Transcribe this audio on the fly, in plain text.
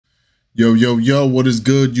Yo, yo, yo, what is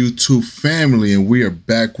good, YouTube family? And we are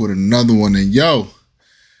back with another one. And yo,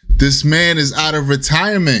 this man is out of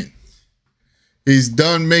retirement. He's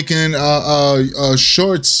done making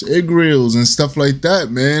shorts, egg reels, and stuff like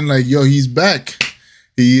that, man. Like, yo, he's back.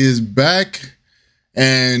 He is back,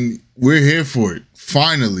 and we're here for it.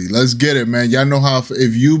 Finally, let's get it, man. Y'all know how,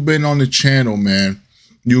 if you've been on the channel, man,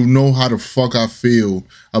 you know how the fuck I feel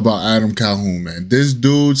about Adam Calhoun, man. This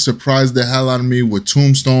dude surprised the hell out of me with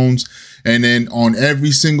tombstones, and then on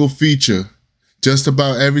every single feature, just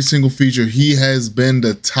about every single feature, he has been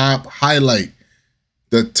the top highlight,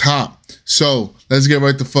 the top. So let's get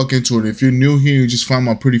right the fuck into it. If you're new here, you just found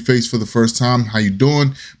my pretty face for the first time, how you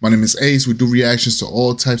doing? My name is Ace. We do reactions to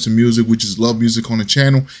all types of music. We just love music on the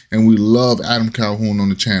channel, and we love Adam Calhoun on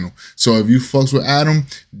the channel. So if you fucks with Adam,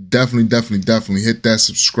 definitely hit that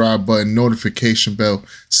subscribe button, notification bell,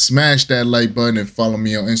 smash that like button, and follow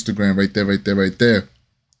me on Instagram right there.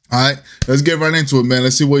 All right, let's get right into it, man.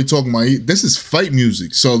 Let's see what you're talking about. This is fight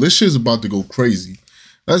music, so this shit's about to go crazy.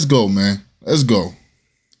 Let's go, man. Let's go.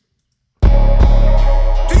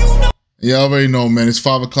 Yeah, I already know, man. It's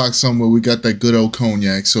 5 o'clock somewhere. We got that good old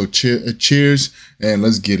cognac. So cheers, and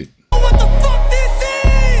let's get it. What the fuck this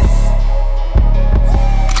is?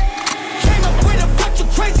 Came up with a bunch of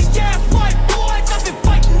crazy ass white boys. I've been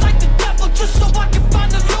fighting like the devil just so I can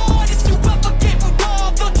find the Lord. If you ever get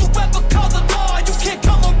involved, don't you ever call the law. You can't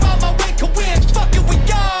come around my way, cause we ain't fucking with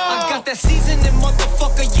y'all. I got that seasoning,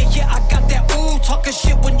 motherfucker. Yeah, I got that ooh. Talking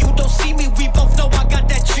shit when you don't see me. We both know I got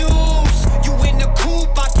that juice. You in the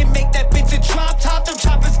coupe, I can make that bitch a drop top. Them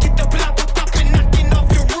choppers get the block and knocking off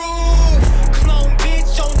your roof. Clone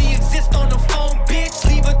bitch only exist on the phone, bitch.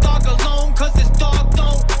 Leave a dog alone, cause this dog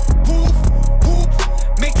don't woof,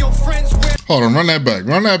 woof. Make your friends wear. Hold on, run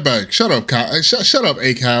that back. Shut up, Kyle. Shut up,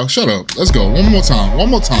 A Cal. Shut up. Let's go. One more time. You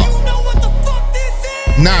know what the fuck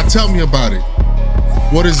this is? Nah, tell me about it.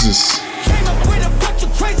 What is this? Came up with a bunch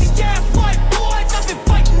of crazy ass white boys. I've been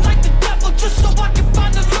fighting like the devil just so I can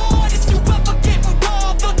find the Lord. If you ever get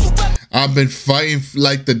involved, don't you ever. I've been fighting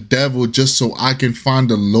like the devil just so I can find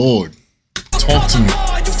the Lord. Talk to me.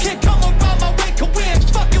 You can't come around my way, cause we ain't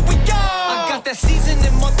fucking with y'all. I got that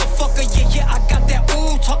seasoning, motherfucker. Yeah, I got that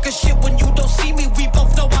ooh. Talking shit when you don't see me. We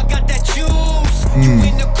both know I got that juice. You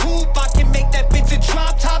in the coupe, I can make that bitch a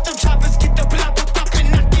drop top. Them choppers get the block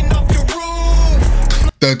and knocking off your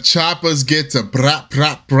roof. The choppers get to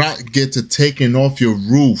get to taking off your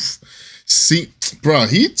roof. See, bruh,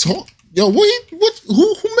 he talk. Yo, who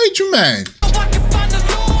made you mad? I can find the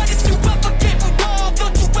Lord. If you ever get involved,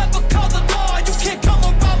 don't you ever call the law. You can't come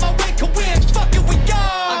around my way, cause we ain't fucking with y'all.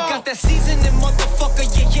 I got that seasoning, motherfucker.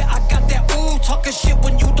 Yeah, I got that ooh. Talking shit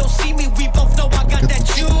when you don't see me. We both know I got that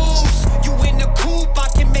juice. You in the coupe, I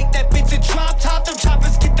can make that bitch a drop top. Them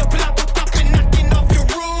choppers get the block and knocking off your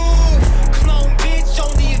roof. Clone bitch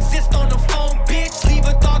only exist on the phone, bitch. Leave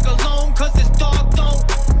a dog alone, cause this dog don't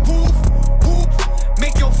woof, woof.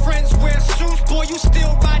 Make your friends wear suits, boy. You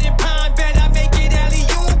still riding pine, bet I make it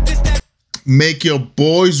alley-oop. This that. Make your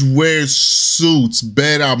boys wear suits.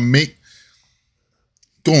 Bet I make.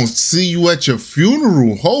 Gonna see you at your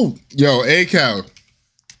funeral. Hold, yo, A Cal.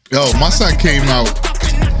 Yo, my son came out.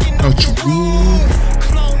 Clone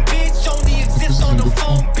bitch only exist on the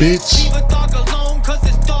phone, bitch. Leave a dog alone, cause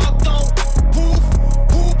this dog don't woof,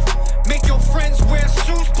 woof. Make your friends wear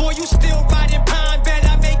suits, boy. You still riding pine, bet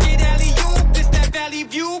I make it alley-oop. This that Valley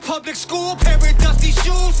View, public school, pair of dusty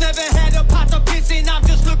shoes. Never had a pot of pissing, I'm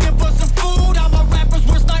just looking for some food. I'm a rapper's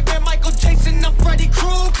worst nightmare, Michael Jason, I'm Freddy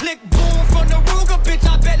Crew. Click boom from the Ruger, bitch,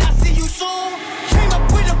 I bet I see you soon. Came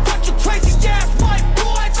up with a bunch of crazy ass white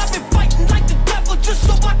boys. I've been fighting like the devil just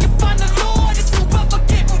so I can find the Lord. If you ever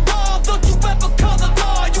get involved, don't you ever call the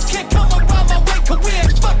law. You can't come around my way, cause we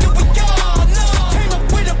ain't fucking with y'all. No. Came up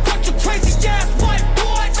with a bunch of crazy ass white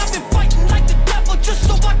boys. I've been fighting like the devil just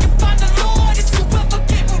so I can find the Lord. If you ever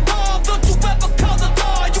get involved, don't you ever call the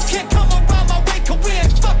law. You can't come around my way, cause we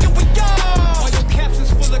ain't fucking with y'all. All your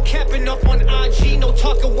captions full of capping up on IG. No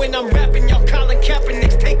talking when I'm rapping. Y'all Colin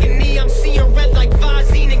Kaepernick's taking knee. I'm seeing red like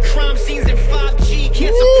Visine and crime scenes in 5G.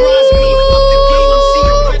 Can't surprise me. Fuck the game. I'm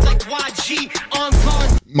seeing red like YG. On guard.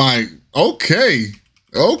 My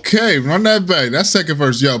okay, run that back. That second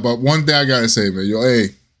verse, yo. But one thing I gotta say, man, yo, hey,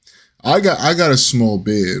 I got a small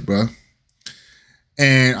bed, bro,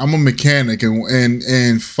 and I'm a mechanic,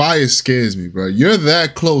 and fire scares me, bro. You're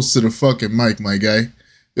that close to the fucking mic, my guy.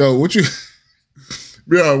 Yo,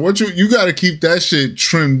 you gotta keep that shit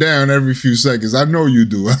trimmed down every few seconds. I know you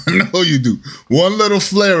do. I know you do. One little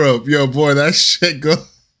flare up, yo, boy, that shit go.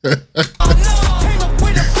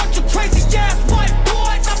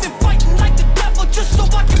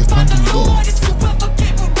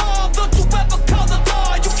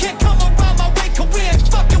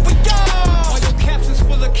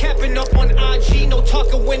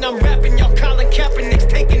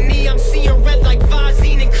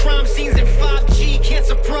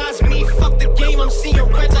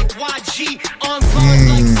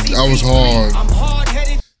 That was hard.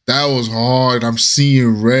 That was hard. I'm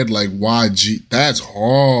seeing red like YG. That's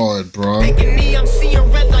hard, bro. I'm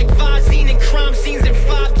seeing red like Visine and crime scenes in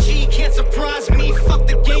 5G. Can't surprise me. Fuck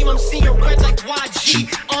the game. I'm seeing red like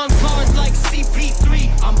YG. On guard like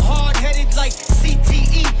CP3. I'm hard-headed like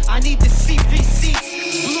CTE. I need the CPC.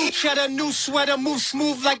 Blue cheddar, new sweater, move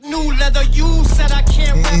smooth like new leather. You said I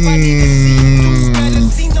can't rap. I need to see you do better.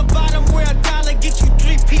 Seen the bottom where $1 get you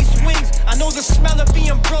 3-piece wings. I know the smell of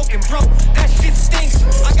being broken, bro. That shit stinks.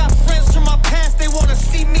 I got friends from my past, they wanna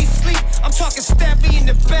see me sleep. I'm talking stab me in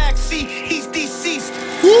the back seat. He's deceased.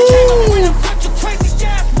 Came up with a bunch of crazy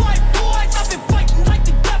ass white boys. I've been fighting like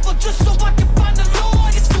the devil just so I can find the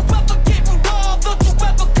Lord. If you ever get involved, don't you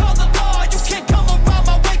ever call the law. You can't come around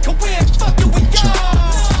my way, 'cause we ain't fucking with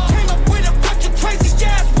y'all. Came up with a bunch of crazy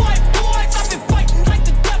ass white boys. I've been fighting like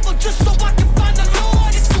the devil just so I can find the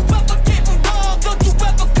Lord. If you ever get involved, don't you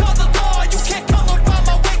ever call the law. You can't come around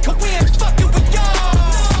my way, 'cause we ain't fucking with y'all.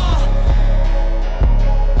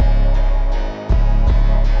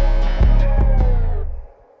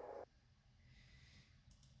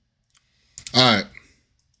 Alright.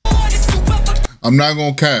 I'm not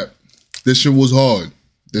gonna cap. This shit was hard.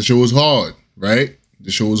 This shit was hard, right?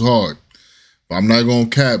 This shit was hard. But I'm not gonna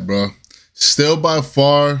cap, bro. Still by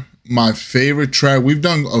far my favorite track. We've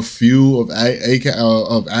done a few of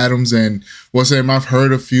Adams and what's the name? I've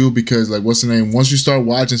heard a few because like what's the name? Once you start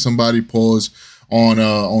watching somebody pause on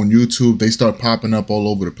YouTube, they start popping up all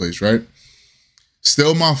over the place, right?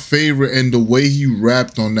 Still my favorite, and the way he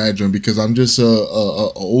rapped on that joint, because I'm just a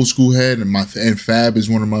old school head, and Fab is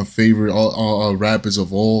one of my favorite rappers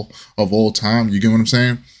of all time. You get what I'm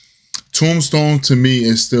saying? Tombstone to me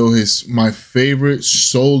is still my favorite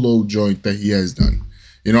solo joint that he has done.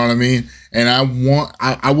 You know what I mean? And I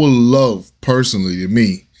would love personally to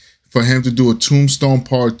me for him to do a Tombstone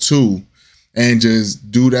Part 2 and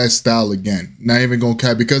just do that style again. Not even gonna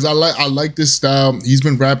cap, because I like this style. He's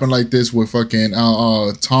been rapping like this with fucking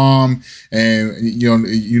Tom, and you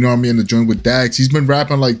know what I mean, the joint with Dax. He's been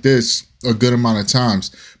rapping like this a good amount of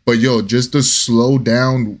times. But yo, just the slow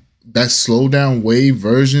down wave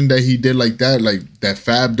version that he did like that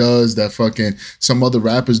Fab does, that fucking some other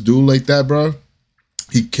rappers do like that, bro.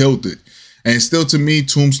 He killed it. And still to me,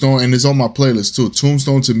 Tombstone, and it's on my playlist too,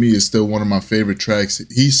 Tombstone to me is still one of my favorite tracks.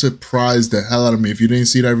 He surprised the hell out of me. If you didn't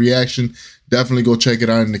see that reaction, definitely go check it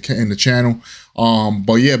out in the channel.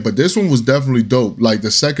 But yeah, but this one was definitely dope. Like the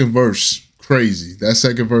second verse, crazy. That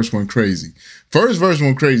second verse went crazy. First verse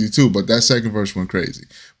went crazy too, but that second verse went crazy.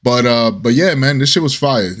 But yeah, man, this shit was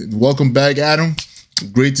fire. Welcome back, Adam.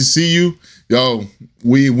 Great to see you. Yo,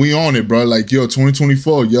 we on it, bro. Like, yo,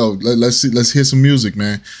 2024, yo, let's hear some music,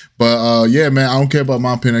 man. But yeah, man, I don't care about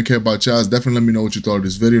my opinion, I care about y'all's. Definitely let me know what you thought of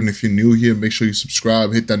this video. And if you're new here, make sure you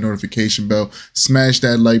subscribe, hit that notification bell, smash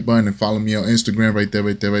that like button, and follow me on Instagram right there.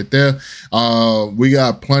 We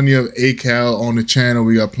got plenty of ACAL on the channel.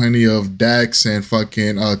 We got plenty of Dax and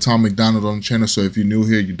fucking Tom McDonald on the channel. So if you're new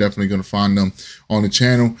here, you're definitely gonna find them on the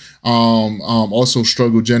channel. Also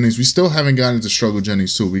Struggle Jennings. We still haven't gotten into Struggle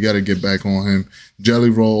Jennings too. We gotta get back on him.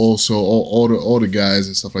 Jelly Roll also, all the guys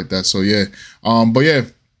and stuff like that. So yeah. But yeah.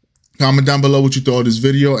 Comment down below what you thought of this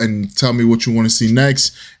video and tell me what you want to see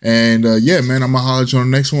next. And yeah, man, I'm gonna holler at you on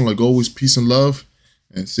the next one. Like always, peace and love,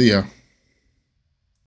 and see ya.